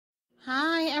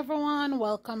Hi everyone,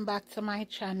 welcome back to my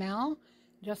channel.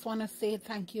 Just want to say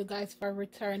thank you guys for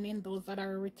returning. Those that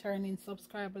are returning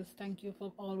subscribers, thank you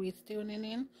for always tuning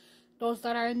in. Those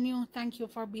that are new, thank you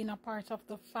for being a part of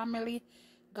the family.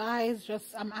 Guys,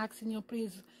 I'm asking you,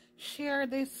 please share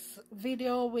this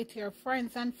video with your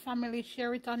friends and family.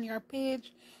 Share it on your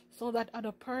page so that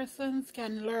other persons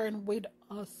can learn with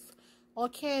us.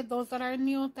 Okay, those that are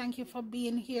new, thank you for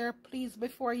being here. Please,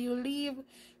 before you leave,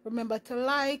 remember to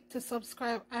like, to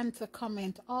subscribe, and to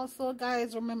comment. Also,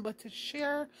 guys, remember to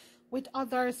share with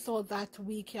others so that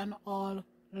we can all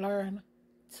learn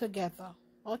together.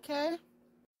 Okay?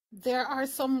 There are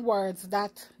some words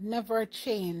that never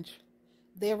change.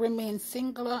 They remain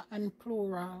singular and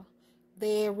plural.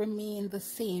 They remain the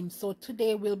same. So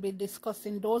today we'll be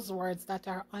discussing those words that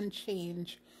are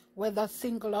unchanged, whether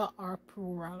singular or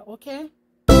plural. Okay?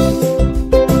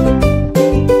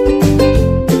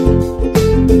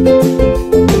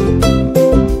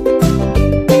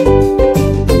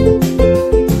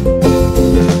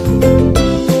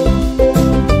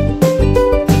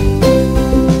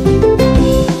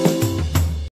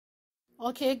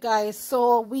 Okay guys,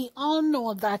 so we all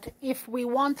know that if we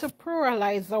want to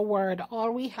pluralize a word,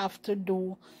 all we have to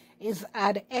do is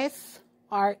add s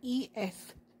or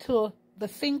es to the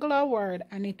singular word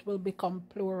and it will become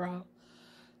plural.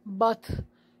 But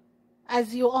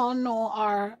as you all know,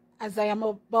 or as I am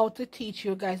about to teach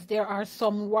you guys, there are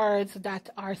some words that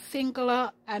are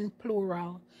singular and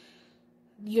plural.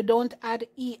 You don't add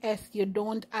es, you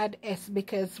don't add s,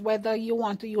 because whether you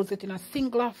want to use it in a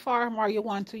singular form or you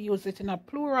want to use it in a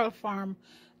plural form,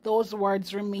 those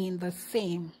words remain the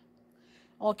same.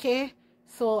 Okay,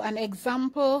 so an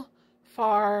example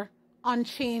for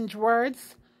unchanged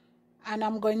words, and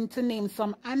I'm going to name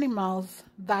some animals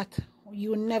that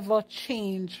you never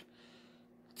change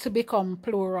to become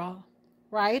plural,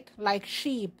 right? Like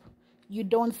sheep. You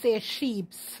don't say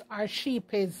sheeps or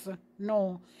sheepies.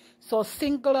 No. So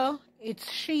singular,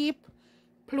 it's sheep.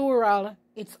 Plural,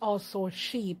 it's also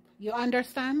sheep. You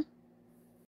understand?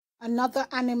 Another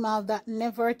animal that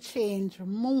never change,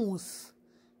 moose.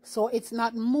 So it's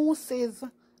not mooses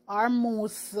or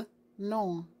moose.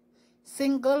 No.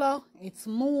 Singular, it's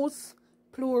moose.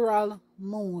 Plural,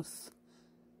 moose.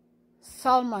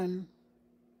 Salmon.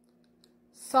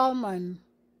 Salmon.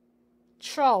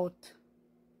 Trout.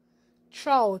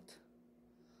 Trout.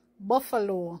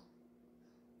 Buffalo.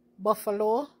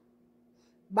 Buffalo.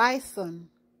 Bison.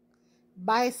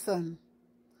 Bison.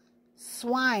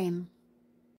 Swine.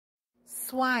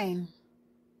 Swine.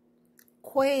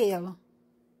 Quail.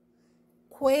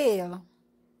 Quail.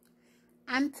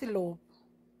 Antelope.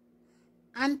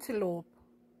 Antelope.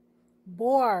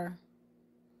 Boar.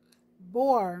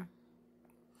 Boar.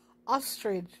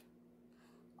 Ostrich.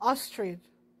 Ostrich.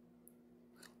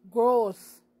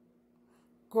 Grouse.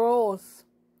 Grouse.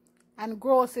 And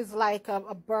grouse is like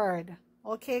a bird.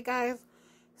 Okay guys,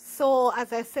 so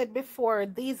as I said before,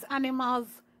 these animals,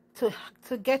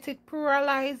 to get it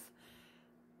pluralized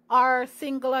or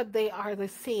singular, they are the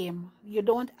same. You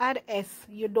don't add s,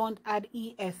 you don't add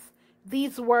es.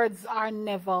 These words are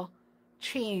never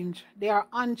changed. They are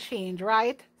unchanged,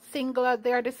 right? Singular,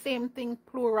 they're the same thing.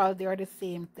 Plural, they're the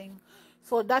same thing.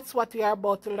 So that's what we are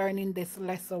about to learn in this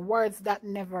lesson. Words that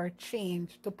never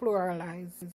change, to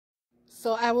pluralize.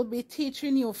 So I will be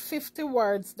teaching you 50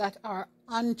 words that are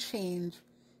unchanged.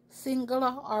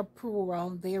 Singular or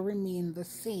plural, they remain the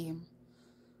same.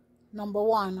 Number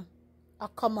 1,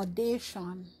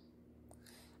 accommodation.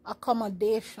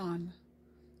 Accommodation.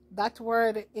 That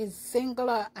word is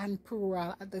singular and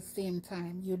plural at the same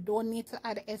time. You don't need to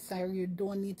add s or you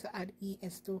don't need to add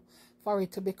es for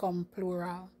it to become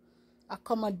plural.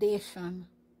 Accommodation.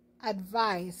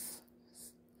 Advice.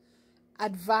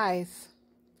 Advice.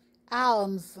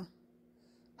 Alms.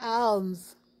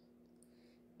 Alms.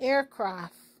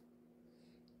 Aircraft.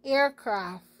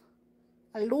 Aircraft.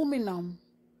 Aluminum.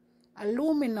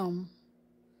 Aluminum.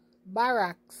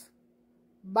 Barracks.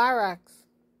 Barracks.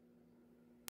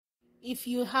 If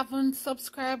you haven't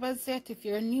subscribed as yet, if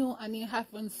you're new and you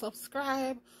haven't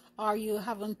subscribed, or you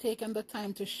haven't taken the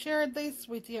time to share this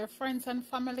with your friends and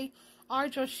family, or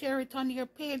just share it on your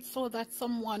page so that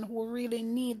someone who really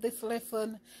needs this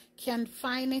lesson can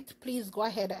find it, please go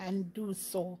ahead and do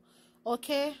so.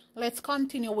 Okay, let's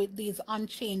continue with these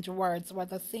unchanged words,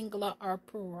 whether singular or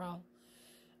plural.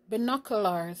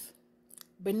 Binoculars.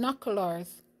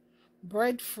 Binoculars.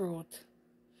 Breadfruit.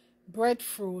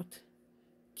 Breadfruit.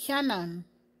 Cannon.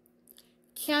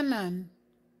 Cannon.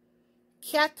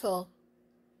 Cattle.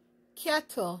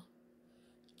 Cattle.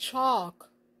 Chalk.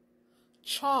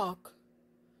 Chalk.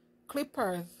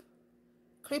 Clippers.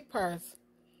 Clippers.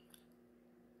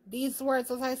 These words,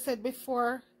 as I said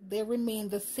before, they remain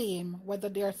the same, whether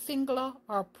they are singular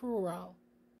or plural.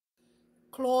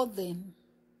 Clothing,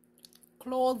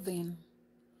 clothing.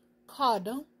 Cod,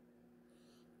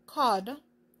 cod.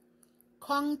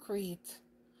 Concrete,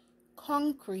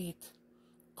 concrete.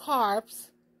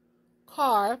 Corpse,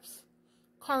 corpse.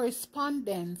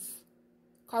 Correspondence,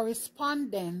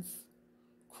 correspondence.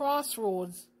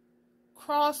 Crossroads,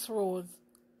 crossroads.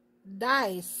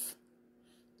 Dice,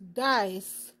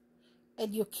 dice.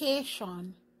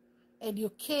 Education,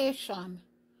 education.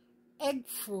 Egg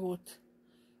fruit,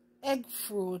 egg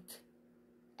fruit.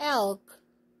 Elk,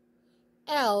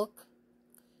 elk.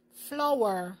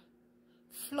 Flower,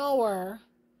 flower.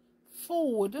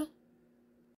 Food,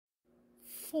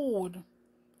 food.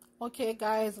 Okay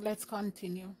guys, let's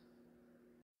continue.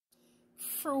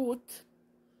 Fruit,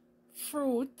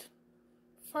 fruit.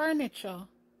 Furniture,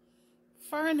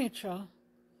 furniture.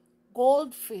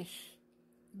 Goldfish,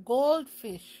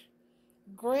 goldfish.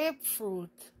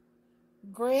 Grapefruit,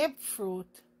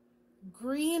 grapefruit.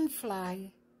 Green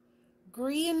fly,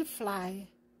 green fly.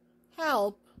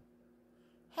 Help,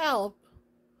 help.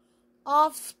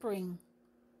 Offspring,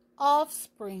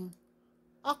 offspring.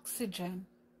 Oxygen,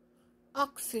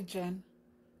 oxygen.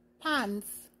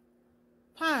 Pants,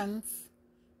 pants.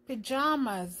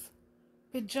 Pajamas,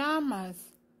 pajamas.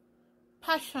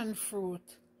 Passion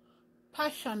fruit,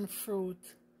 passion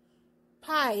fruit.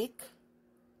 Pike,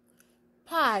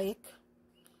 pike.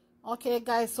 Okay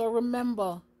guys, so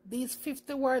remember, these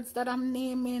 50 words that I'm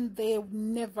naming, they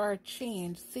never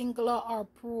change, singular or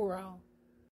plural.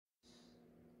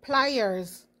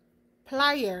 Pliers,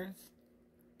 pliers.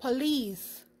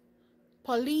 Police,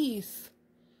 police.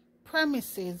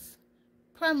 Premises,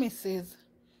 premises.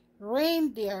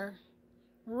 Reindeer,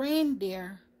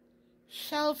 reindeer.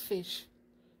 Shellfish,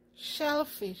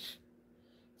 shellfish.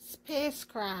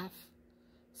 Spacecraft,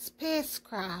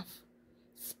 spacecraft.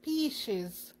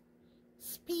 Species,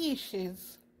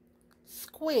 species.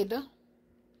 Squid,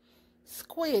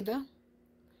 squid.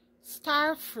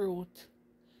 Starfruit,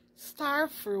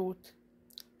 starfruit.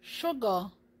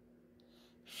 Sugar,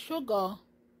 sugar.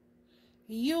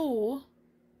 You,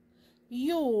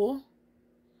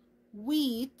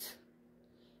 wheat,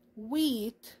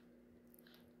 wheat.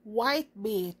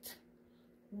 Whitebait,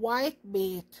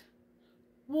 whitebait.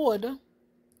 Wood,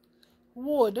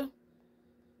 wood.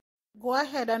 Go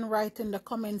ahead and write in the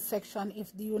comment section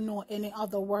if you know any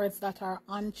other words that are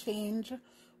unchanged.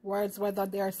 Words, whether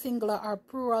they are singular or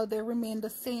plural, they remain the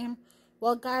same.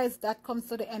 Well guys, that comes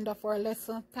to the end of our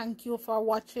lesson. Thank you for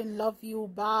watching. Love you.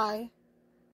 Bye.